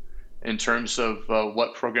eBPF in terms of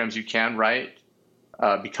what programs you can write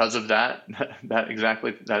because of that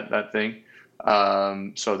thing.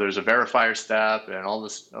 So there's a verifier step and all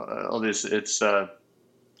this. It's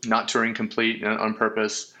not Turing complete on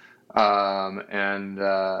purpose,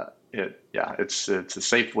 it's a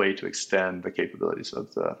safe way to extend the capabilities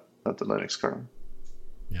of the Linux kernel.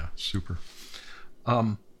 Yeah, super.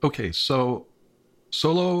 Okay, so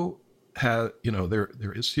Solo has, their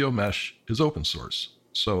Istio mesh is open source.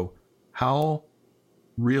 So how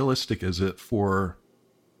realistic is it for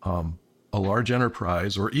a large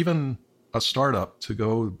enterprise or even a startup to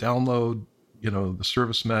go download, the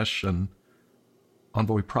service mesh and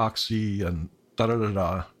Envoy proxy and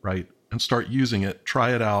right? And start using it,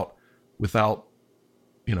 try it out without,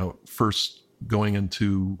 first going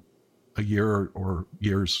into a year or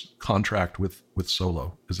years contract with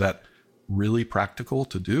Solo? Is that really practical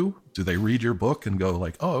to do? Do they read your book and go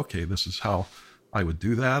like, oh, okay, this is how I would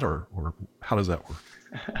do that? Or how does that work?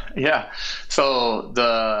 Yeah. So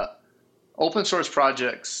the open source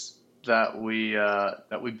projects that we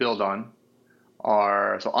build on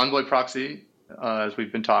are, so Envoy proxy, as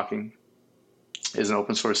we've been talking, is an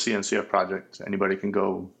open source CNCF project. Anybody can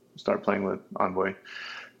go start playing with Envoy.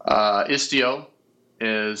 Istio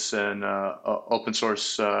is an open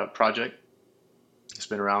source project. It's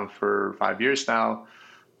been around for 5 years now.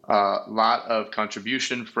 A lot of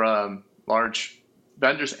contribution from large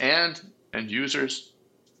vendors and users,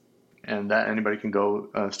 and that anybody can go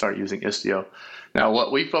start using Istio. Now,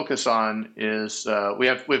 what we focus on is we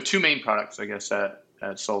have two main products, I guess, at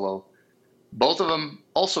Solo. Both of them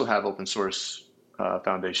also have open source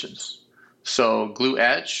foundations. So Glue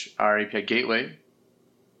Edge, our API gateway,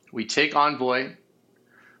 we take Envoy,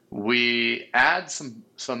 we add some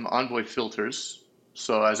Envoy filters.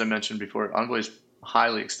 So as I mentioned before, Envoy is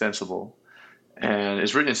highly extensible and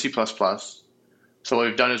is written in C++. So what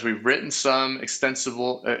we've done is we've written some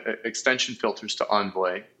extension filters to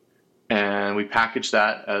Envoy, and we package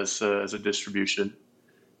that as a distribution.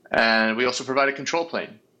 And we also provide a control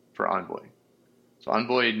plane for Envoy. So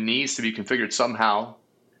Envoy needs to be configured somehow,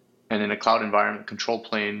 and in a cloud environment, control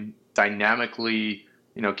plane dynamically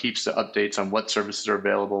keeps the updates on what services are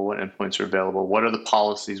available, what endpoints are available, what are the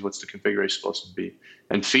policies, what's the configuration supposed to be,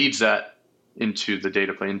 and feeds that into the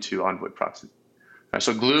data plane, into Envoy proxy. Right,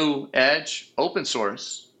 so Glue Edge open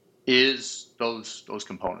source is those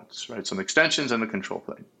components, right? Some extensions and the control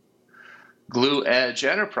plane. Glue Edge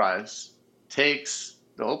Enterprise takes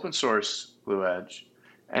the open source Glue Edge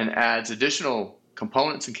and adds additional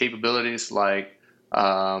components and capabilities like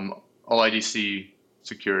OIDC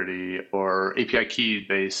security or API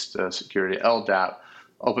key-based security, LDAP,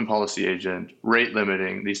 open policy agent, rate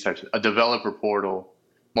limiting, these types, a developer portal,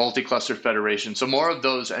 multi-cluster federation. So more of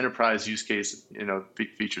those enterprise use case,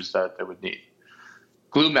 features that they would need.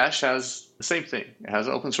 Glue Mesh has the same thing. It has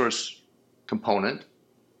an open source component,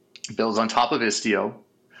 builds on top of Istio.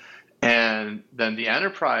 And then the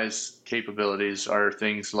enterprise capabilities are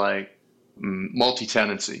things like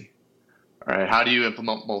multi-tenancy. All right, how do you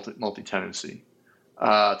implement multi-tenancy?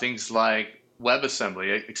 Things like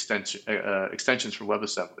WebAssembly extensions for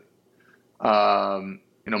WebAssembly.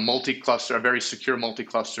 Multi-cluster, a very secure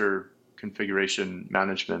multi-cluster configuration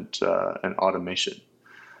management and automation.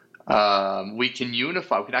 We can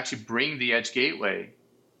unify. We can actually bring the Edge Gateway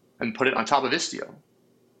and put it on top of Istio,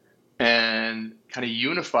 and kind of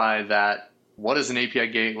unify that. What is an API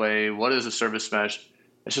gateway? What is a service mesh?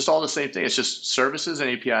 It's just all the same thing. It's just services and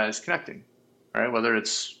APIs connecting, right? Whether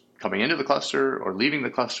it's coming into the cluster or leaving the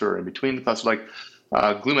cluster or in between the cluster.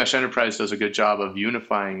 Like Glue Mesh Enterprise does a good job of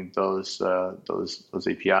unifying those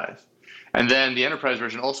APIs. And then the enterprise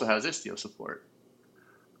version also has Istio support.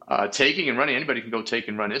 Taking and running, anybody can go take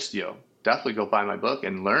and run Istio. Definitely go buy my book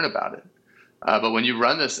and learn about it. But when you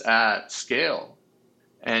run this at scale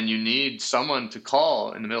and you need someone to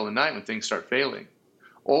call in the middle of the night when things start failing,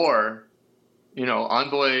 or,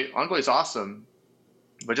 Envoy is awesome,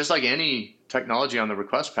 but just like any technology on the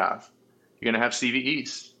request path, you're going to have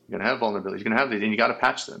CVEs, you're going to have vulnerabilities, you're going to have these, and you got to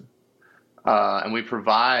patch them. And we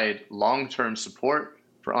provide long-term support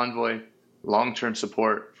for Envoy, long-term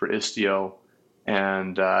support for Istio,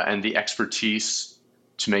 and the expertise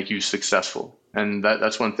to make you successful. And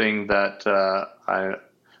that's one thing that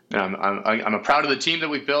I'm proud of the team that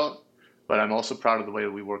we've built, but I'm also proud of the way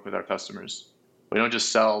that we work with our customers. We don't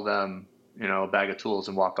just sell them, a bag of tools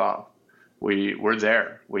and walk off. We're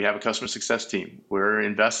there. We have a customer success team. We're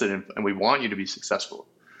invested in, and we want you to be successful.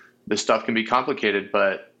 This stuff can be complicated,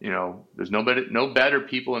 but there's no better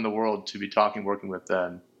people in the world to be working with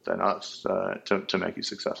than us to make you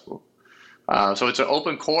successful. So it's an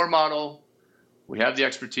open core model. We have the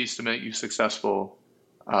expertise to make you successful,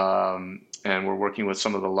 and we're working with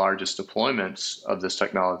some of the largest deployments of this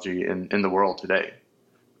technology in the world today.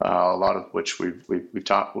 A lot of which we've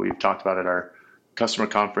talked about at our customer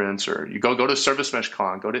conference, or you go to Service Mesh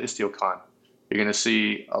Con, go to IstioCon. You're going to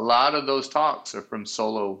see a lot of those talks are from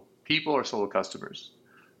solo people or solo customers,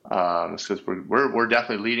 because we're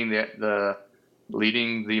definitely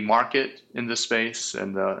leading the market in this space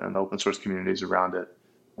and the open source communities around it.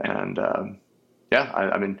 And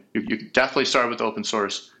you definitely start with open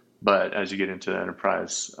source, but as you get into the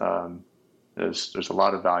enterprise, there's a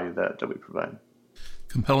lot of value that we provide.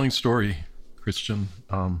 Compelling story, Christian.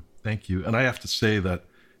 Thank you. And I have to say that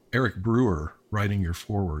Eric Brewer writing your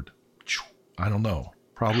foreword, I don't know,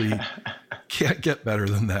 probably can't get better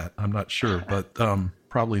than that. I'm not sure, but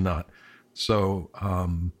probably not. So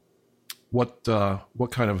what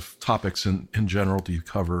kind of topics in general do you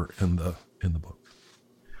cover in the book?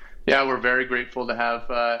 Yeah, we're very grateful to have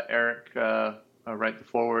Eric write the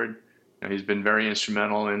foreword. He's been very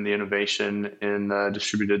instrumental in the innovation in the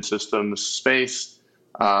distributed systems space.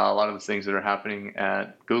 A lot of the things that are happening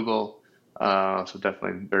at Google. So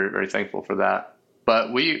definitely very, very thankful for that.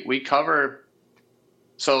 But we cover,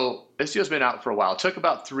 so Istio's been out for a while. It took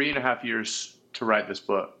about 3.5 years to write this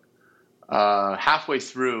book. Halfway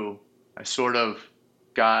through, I sort of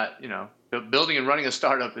got, building and running a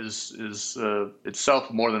startup is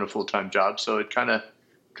itself more than a full-time job. So it kind of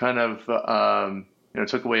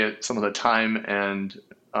took away some of the time and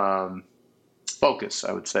focus,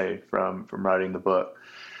 I would say, from writing the book.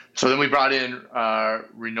 So then we brought in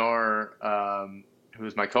Renor, who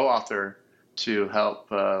is my co-author, to help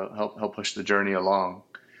push the journey along.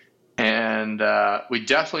 And we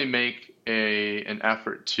definitely make an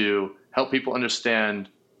effort to help people understand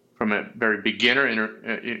from a very beginner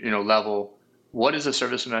level what is a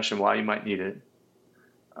service mesh and why you might need it.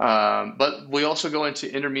 But we also go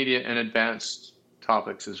into intermediate and advanced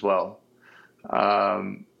topics as well.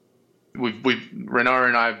 Renor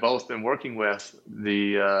and I have both been working with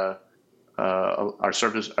our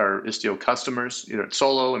Istio customers, either at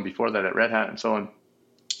Solo and before that at Red Hat and so on.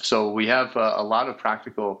 So we have a lot of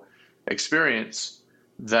practical experience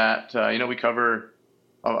that we cover.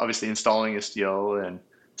 Obviously, installing Istio and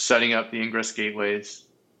setting up the ingress gateways.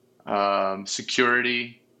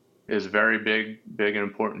 Security is a very big and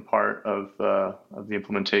important part of the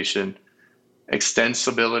implementation.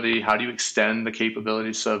 Extensibility, how do you extend the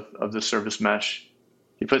capabilities of the service mesh?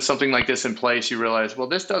 You put something like this in place, you realize, well,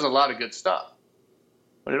 this does a lot of good stuff,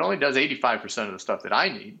 but it only does 85% of the stuff that I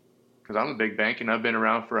need, because I'm a big bank and I've been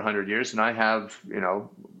around for 100 years and I have,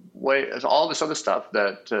 all this other stuff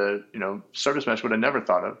that, service mesh would have never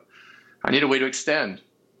thought of. I need a way to extend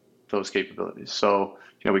those capabilities. So,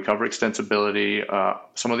 we cover extensibility,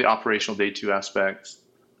 some of the operational day two aspects.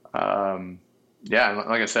 And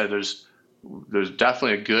like I said, there's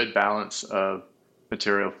definitely a good balance of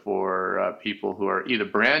material for people who are either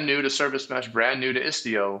brand new to Service Mesh, brand new to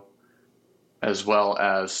Istio, as well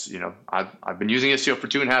as, I've been using Istio for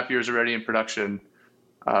 2.5 years already in production.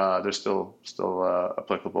 There's still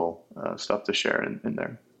applicable stuff to share in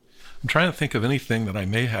there. I'm trying to think of anything that I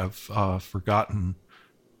may have forgotten.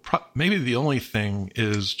 Maybe the only thing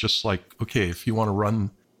is just like, okay, if you want to run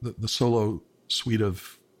the Solo suite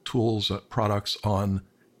of tools, products on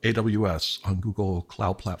AWS, on Google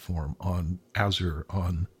Cloud Platform, on Azure,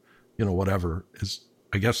 on, whatever,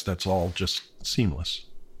 I guess that's all just seamless.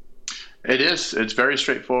 It is. It's very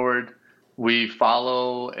straightforward. We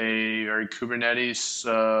follow a very Kubernetes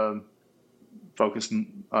focused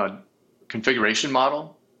configuration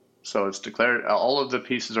model. So it's declared, all of the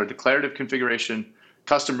pieces are declarative configuration,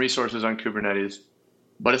 custom resources on Kubernetes,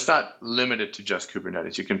 but it's not limited to just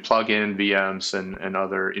Kubernetes. You can plug in VMs and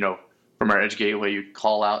other, from our Edge Gateway, you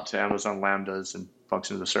call out to Amazon Lambdas and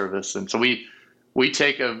functions of service. And so we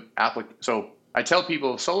take so I tell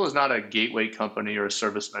people Solo is not a gateway company or a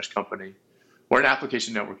service mesh company. We're an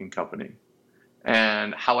application networking company.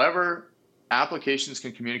 And however applications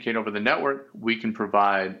can communicate over the network, we can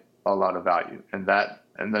provide a lot of value. And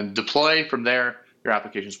then deploy from there your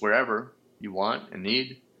applications wherever you want and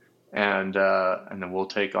need. And then we'll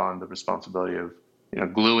take on the responsibility of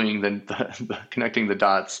gluing the connecting the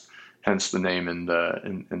dots, hence the name in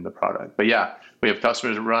the product. But yeah, we have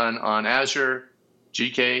customers that run on Azure,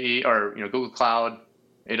 GKE, or Google Cloud,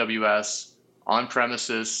 AWS, on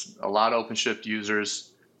premises, a lot of OpenShift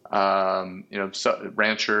users,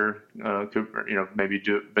 Rancher, maybe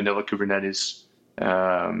do vanilla Kubernetes,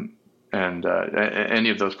 and any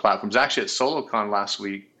of those platforms. Actually, at SoloCon last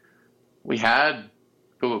week, we had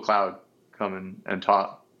Google Cloud come and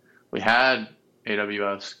talk. We had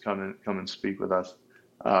AWS come and speak with us.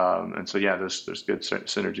 And so, yeah, there's good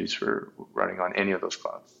synergies for running on any of those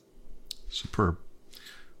clouds. Superb.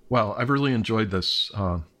 Well, I've really enjoyed this,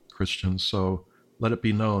 Christian. So let it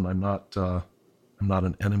be known, I'm not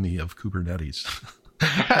an enemy of Kubernetes.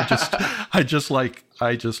 I just like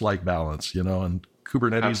balance, and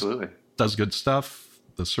Kubernetes Absolutely does good stuff.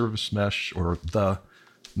 The service mesh or the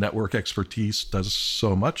network expertise does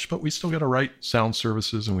so much, but we still got to write sound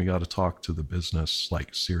services and we got to talk to the business,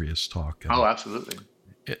 like serious talk. Oh, absolutely.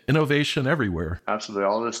 Innovation everywhere. Absolutely.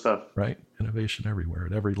 All this stuff. Right. Innovation everywhere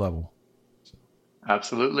at every level. So.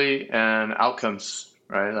 Absolutely. And outcomes,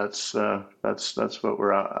 right? That's what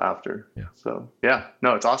we're after. Yeah. So yeah,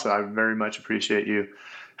 no, it's awesome. I very much appreciate you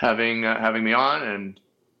having me on, and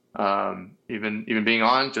even being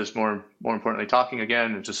on, just more importantly, talking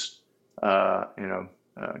again, and just,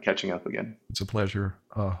 catching up again. It's a pleasure.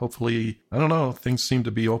 Hopefully, I don't know, things seem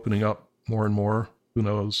to be opening up more and more. Who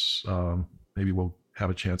knows? Maybe we'll have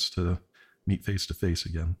a chance to meet face to face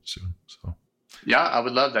again soon. So, yeah, I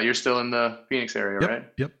would love that. You're still in the Phoenix area, right?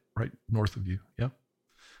 Yep, right north of you. Yeah.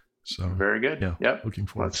 So very good. Yeah. Yep. Looking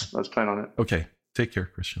forward. Let's plan on it. Okay. Take care,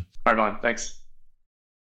 Christian. All right, Vaughn. Thanks.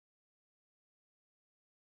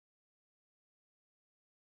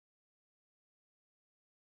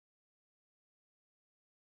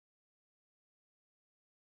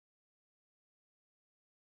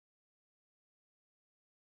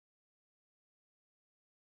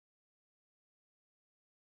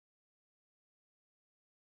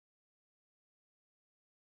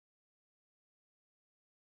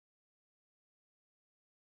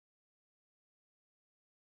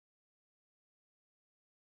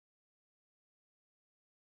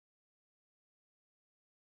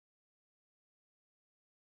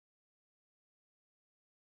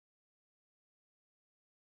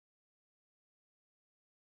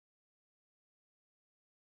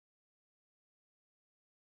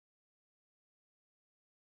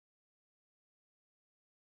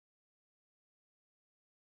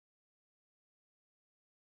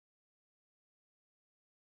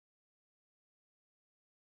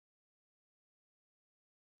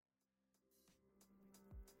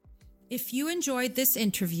 If you enjoyed this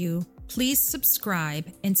interview, please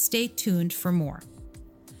subscribe and stay tuned for more.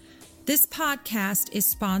 This podcast is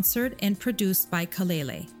sponsored and produced by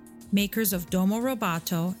Kalele, makers of Domo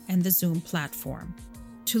Roboto and the Zoom platform.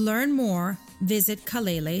 To learn more, visit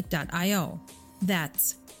kalele.io.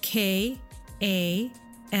 That's KALELE.io.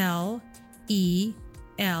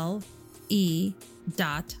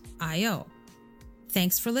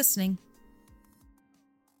 Thanks for listening.